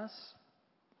them and us.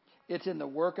 It's in the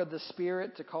work of the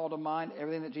Spirit to call to mind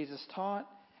everything that Jesus taught.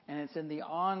 And it's in the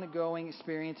ongoing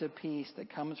experience of peace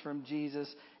that comes from Jesus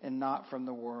and not from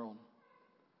the world.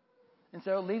 And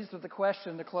so it leads us with the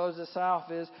question to close this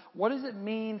off is, what does it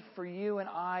mean for you and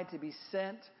I to be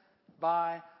sent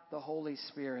by the Holy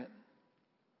Spirit?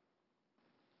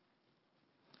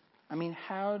 I mean,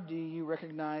 how do you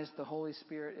recognize the Holy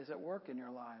Spirit is at work in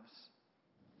your lives?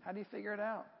 How do you figure it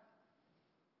out?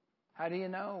 How do you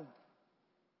know?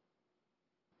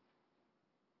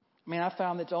 I mean, I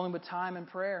found that it's only with time and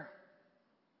prayer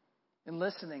and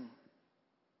listening.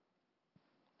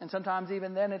 And sometimes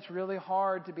even then it's really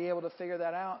hard to be able to figure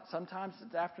that out. Sometimes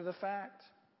it's after the fact.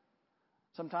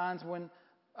 Sometimes when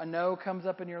a no comes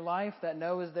up in your life, that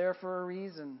no is there for a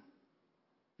reason.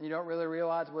 And you don't really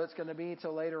realize what it's going to be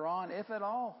until later on, if at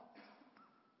all.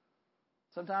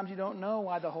 Sometimes you don't know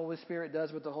why the Holy Spirit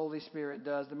does what the Holy Spirit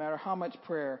does, no matter how much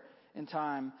prayer and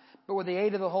time. But with the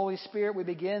aid of the Holy Spirit, we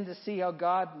begin to see how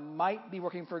God might be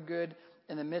working for good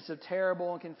in the midst of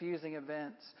terrible and confusing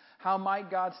events. How might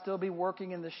God still be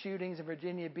working in the shootings in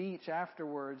Virginia Beach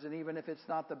afterwards, and even if it's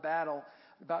not the battle,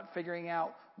 about figuring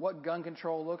out what gun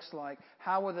control looks like.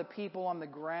 How will the people on the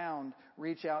ground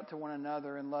reach out to one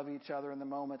another and love each other in the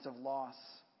moments of loss?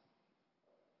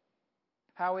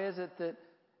 How is it that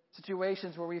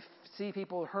situations where we see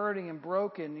people hurting and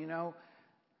broken,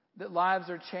 that lives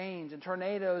are changed? And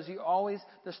tornadoes,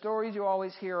 the stories you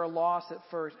always hear are loss at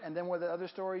first. And then what the other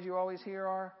stories you always hear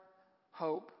are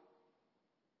hope.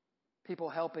 People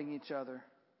helping each other.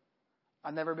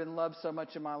 I've never been loved so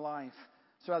much in my life.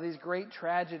 So out of these great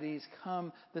tragedies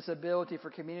come this ability for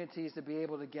communities to be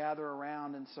able to gather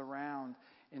around and surround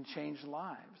and change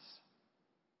lives.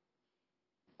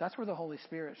 That's where the Holy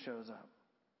Spirit shows up.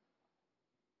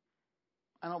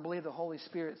 I don't believe the Holy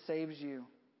Spirit saves you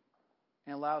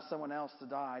and allows someone else to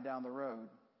die down the road.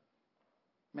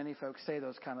 Many folks say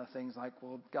those kind of things like,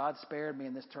 well, God spared me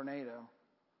in this tornado.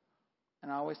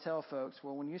 And I always tell folks,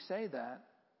 well, when you say that,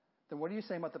 then what are you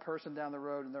saying about the person down the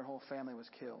road and their whole family was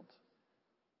killed?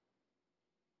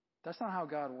 That's not how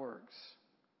God works.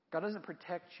 God doesn't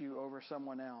protect you over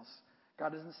someone else.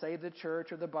 God doesn't save the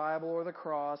church or the Bible or the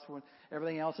cross when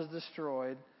everything else is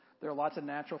destroyed. There are lots of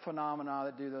natural phenomena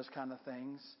that do those kind of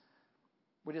things.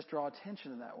 We just draw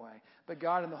attention in that way. But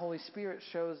God and the Holy Spirit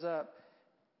shows up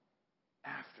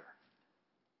after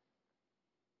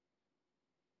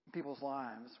people's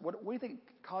lives. What do you think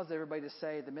caused everybody to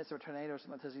say in the midst of a tornado or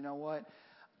something that says, you know what?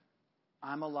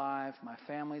 I'm alive. My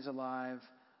family's alive.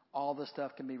 All this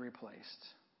stuff can be replaced.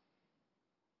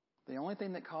 The only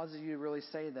thing that causes you to really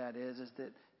say that is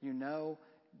that you know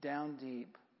down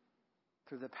deep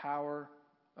through the power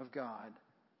of God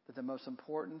that the most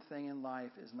important thing in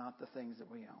life is not the things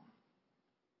that we own.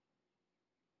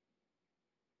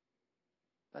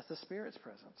 That's the Spirit's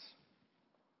presence.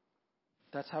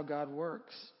 That's how God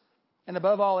works. And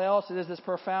above all else, it is this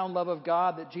profound love of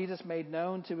God that Jesus made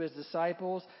known to his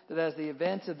disciples, that as the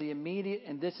events of the immediate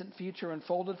and distant future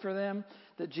unfolded for them,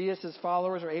 that Jesus'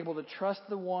 followers are able to trust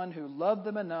the one who loved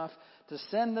them enough to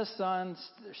send the Son,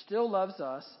 who still loves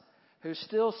us, who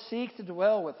still seeks to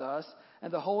dwell with us,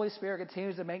 and the Holy Spirit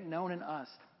continues to make known in us.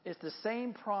 It's the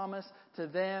same promise to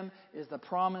them is the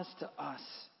promise to us.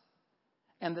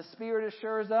 And the Spirit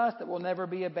assures us that we'll never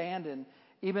be abandoned,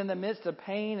 even in the midst of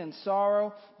pain and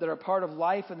sorrow that are part of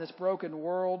life in this broken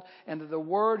world, and that the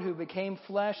Word who became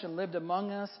flesh and lived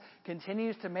among us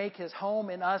continues to make his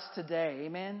home in us today.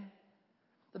 Amen?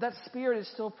 That Spirit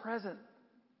is still present.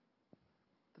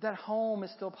 That home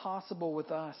is still possible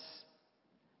with us.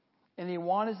 And he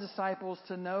wanted his disciples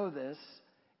to know this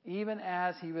even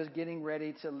as he was getting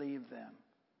ready to leave them.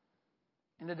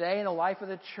 And today in the life of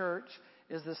the church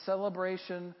is the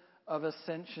celebration of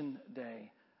Ascension Day.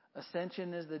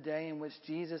 Ascension is the day in which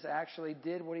Jesus actually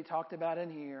did what he talked about in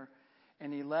here,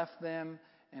 and he left them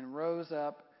and rose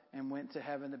up and went to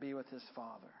heaven to be with his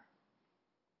Father.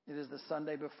 It is the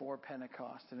Sunday before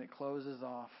Pentecost, and it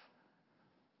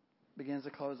begins to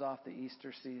close off the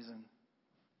Easter season.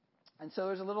 And so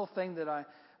there's a little thing that I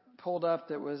pulled up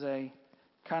that was a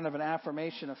kind of an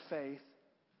affirmation of faith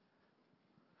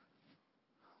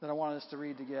that I wanted us to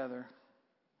read together.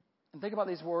 And think about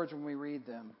these words when we read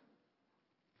them.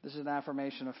 This is an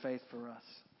affirmation of faith for us.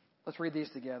 Let's read these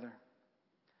together.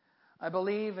 I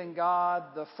believe in God,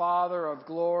 the Father of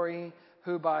glory,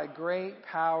 who by great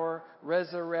power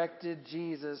resurrected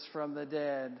Jesus from the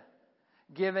dead,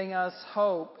 giving us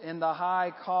hope in the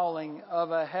high calling of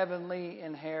a heavenly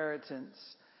inheritance,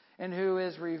 and who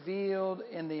is revealed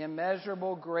in the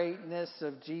immeasurable greatness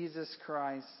of Jesus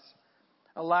Christ,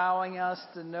 allowing us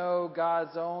to know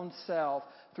God's own self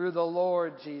through the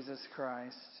Lord Jesus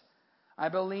Christ. I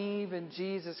believe in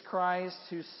Jesus Christ,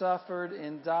 who suffered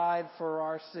and died for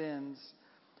our sins,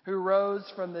 who rose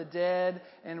from the dead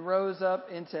and rose up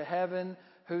into heaven,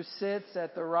 who sits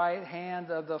at the right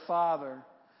hand of the Father,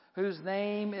 whose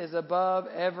name is above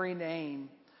every name,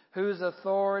 whose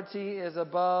authority is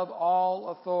above all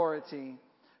authority,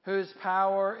 whose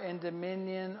power and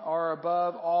dominion are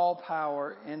above all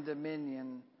power and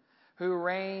dominion, who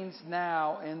reigns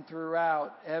now and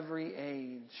throughout every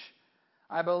age.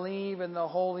 I believe in the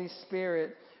Holy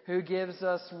Spirit, who gives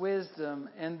us wisdom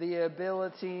and the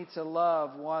ability to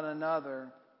love one another,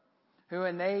 who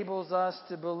enables us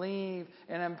to believe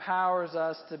and empowers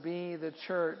us to be the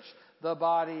church, the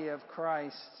body of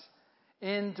Christ,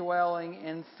 indwelling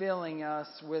and filling us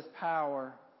with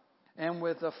power and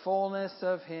with the fullness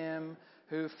of him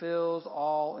who fills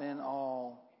all in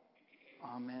all.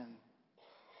 Amen.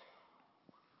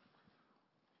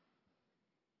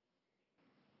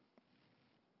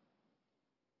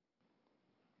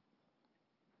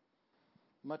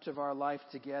 Much of our life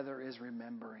together is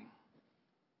remembering.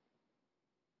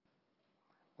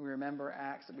 We remember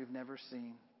acts that we've never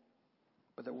seen,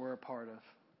 but that we're a part of.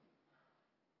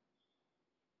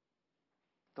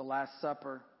 The Last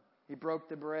Supper, he broke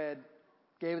the bread,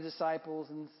 gave the disciples,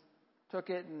 and took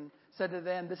it and said to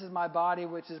them, "This is my body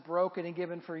which is broken and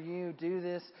given for you. Do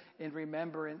this in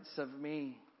remembrance of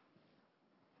me."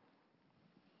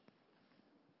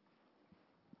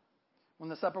 When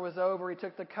the supper was over, he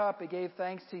took the cup. He gave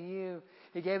thanks to you.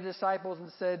 He gave the disciples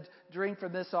and said, "Drink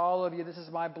from this, all of you. This is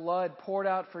my blood poured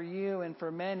out for you and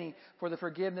for many for the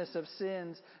forgiveness of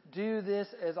sins. Do this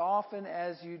as often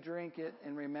as you drink it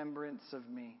in remembrance of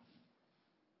me."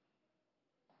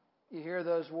 You hear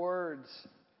those words.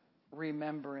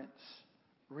 remembrance.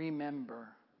 Remember.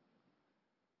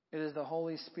 It is the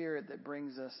Holy Spirit that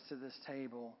brings us to this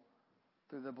table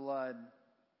through the blood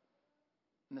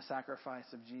and the sacrifice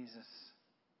of Jesus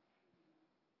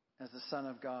as the Son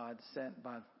of God, sent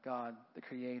by God, the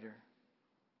Creator.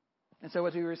 And so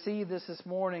as we receive this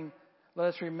morning, let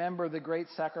us remember the great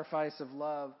sacrifice of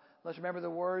love. Let's remember the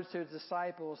words to His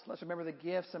disciples. Let's remember the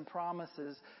gifts and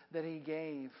promises that He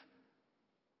gave.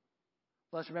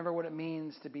 Let's remember what it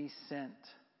means to be sent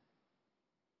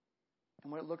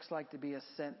and what it looks like to be a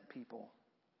sent people,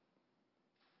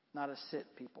 not a sit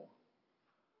people.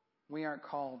 We aren't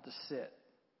called to sit.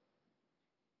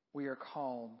 We are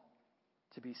called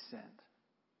to be sent.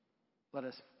 Let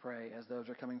us pray as those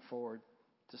are coming forward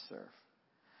to serve.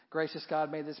 Gracious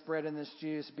God, may this bread and this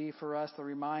juice be for us the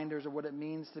reminders of what it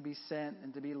means to be sent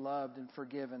and to be loved and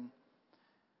forgiven.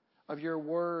 Of your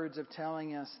words of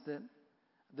telling us that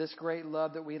this great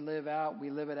love that we live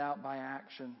it out by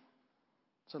action.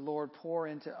 So Lord, pour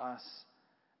into us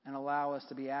and allow us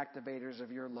to be activators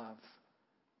of your love.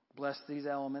 Bless these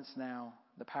elements now,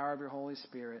 the power of your Holy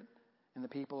Spirit, and the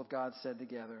people of God said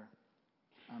together,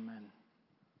 Amen.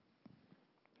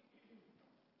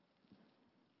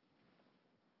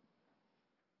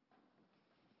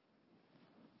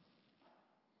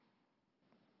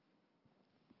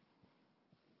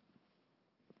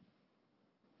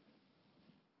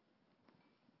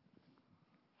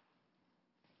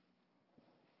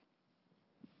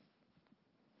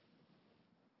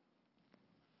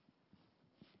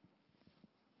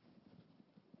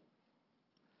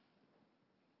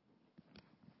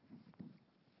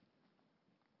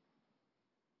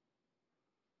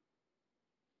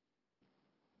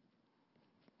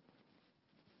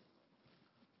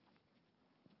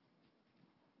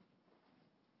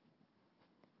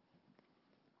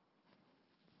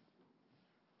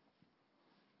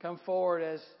 Come forward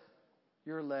as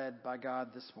you're led by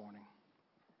God this morning.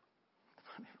 The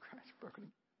body of Christ broken.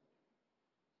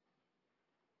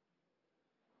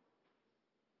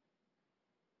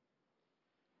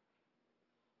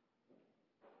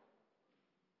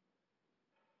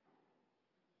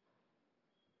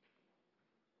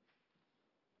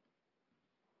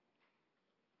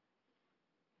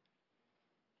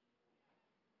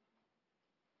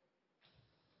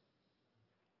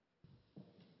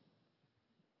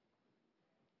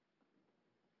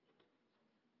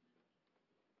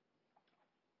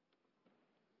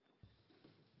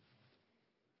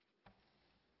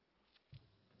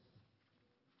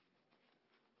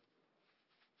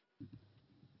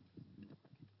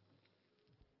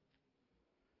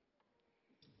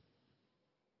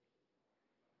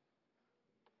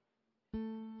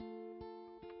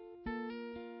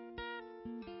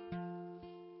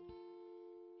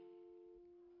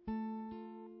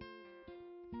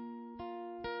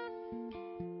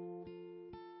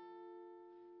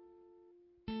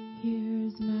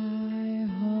 Here's my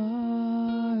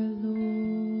heart,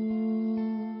 Lord.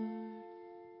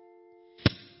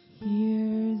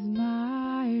 Here's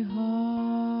my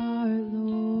heart,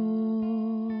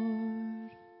 Lord.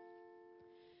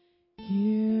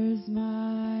 Here's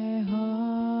my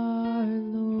heart,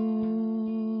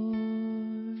 Lord.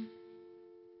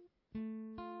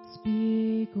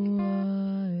 Speak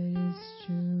what is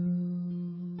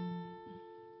true.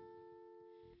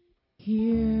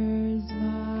 Here's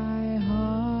my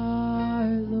heart.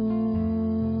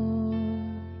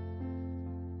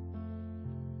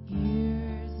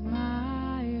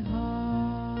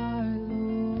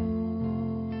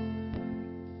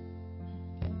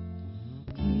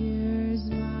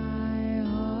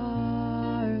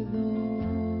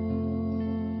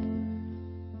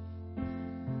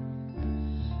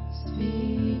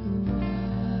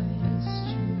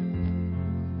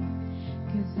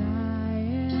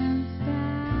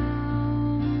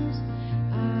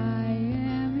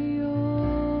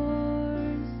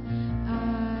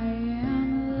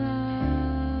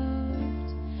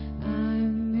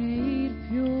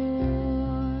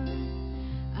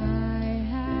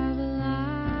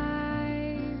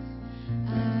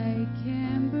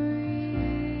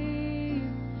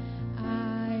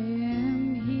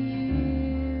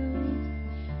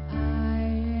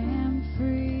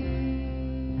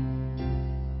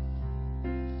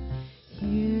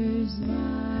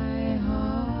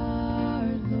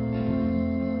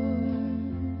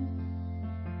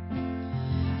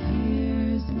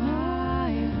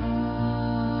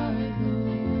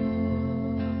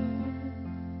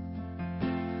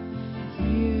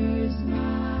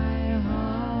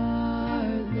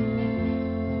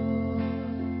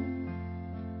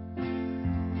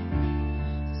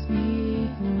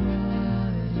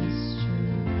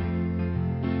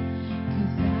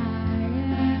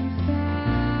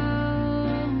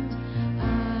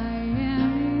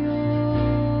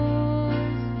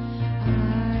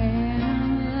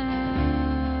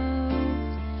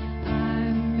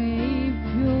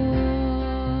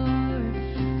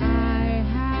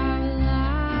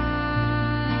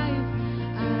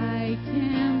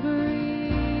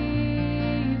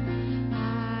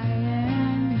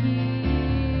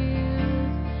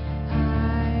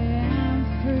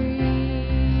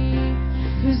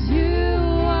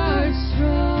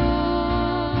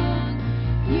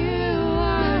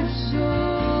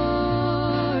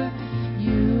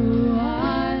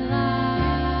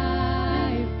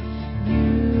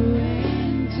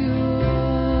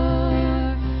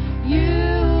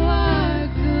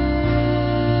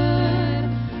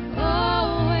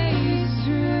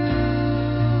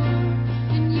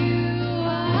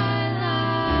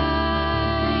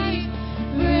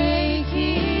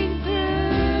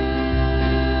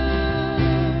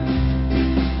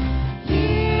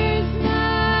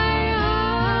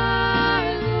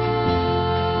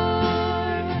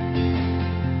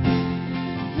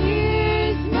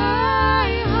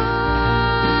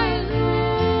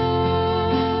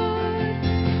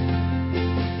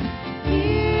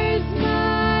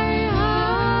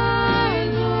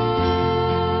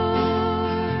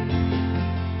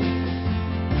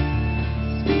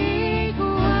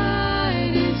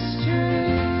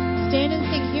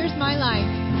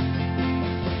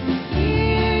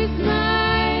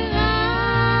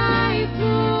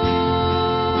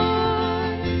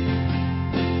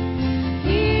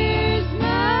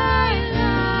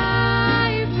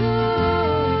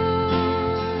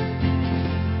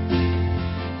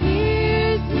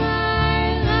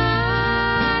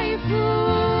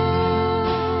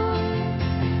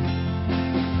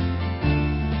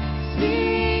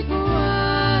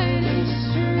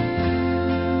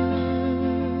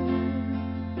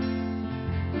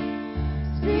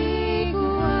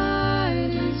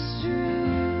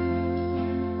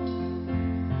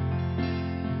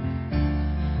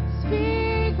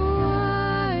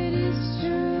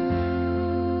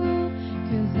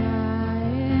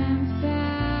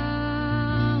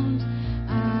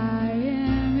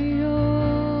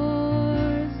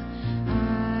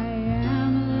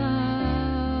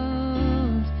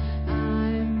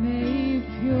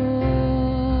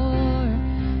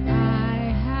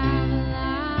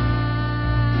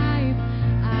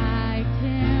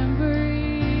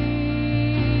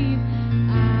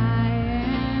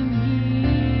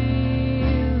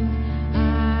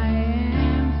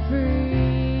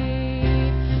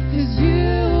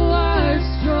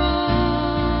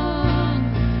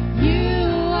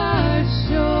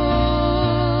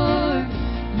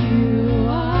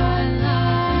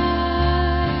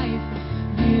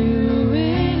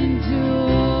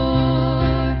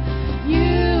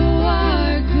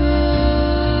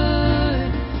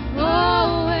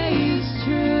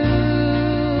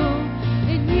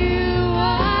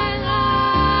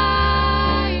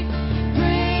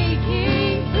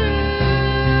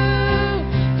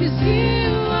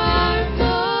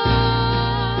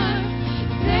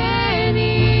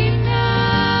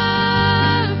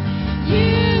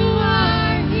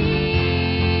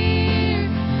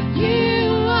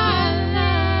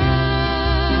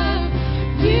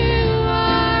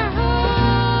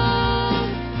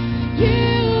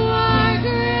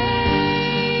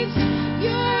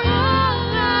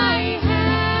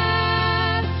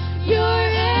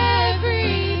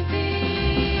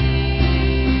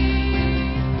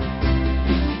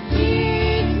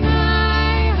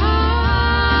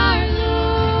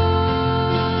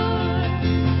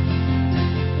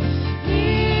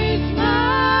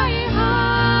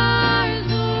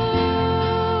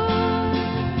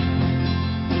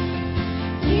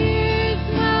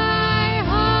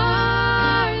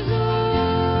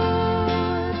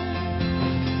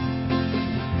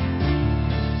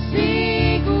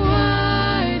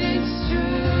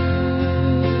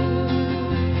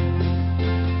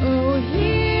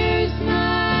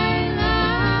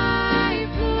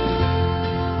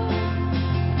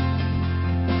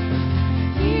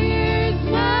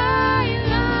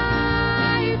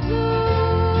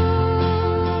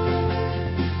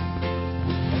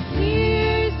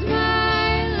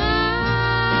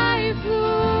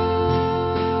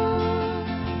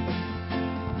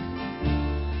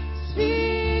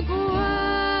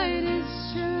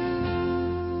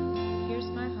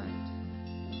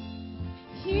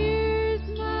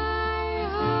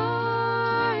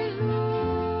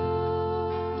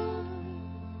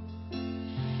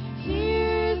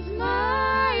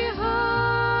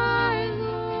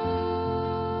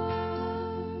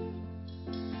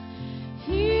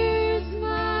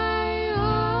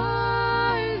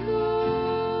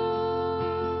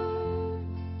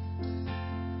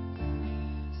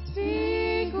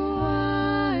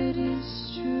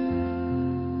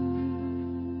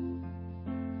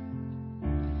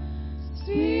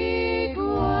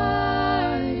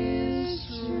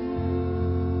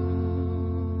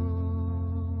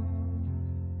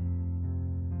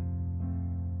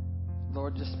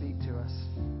 speak to us.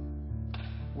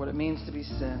 What it means to be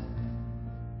sin.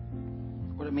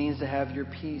 What it means to have your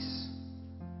peace.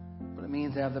 What it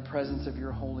means to have the presence of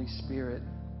your Holy Spirit.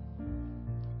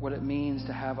 What it means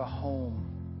to have a home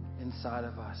inside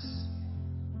of us.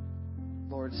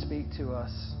 Lord, speak to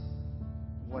us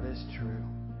what is true.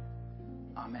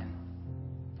 Amen.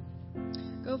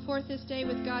 Go forth this day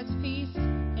with God's peace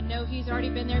and know He's already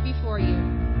been there before you.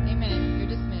 Amen.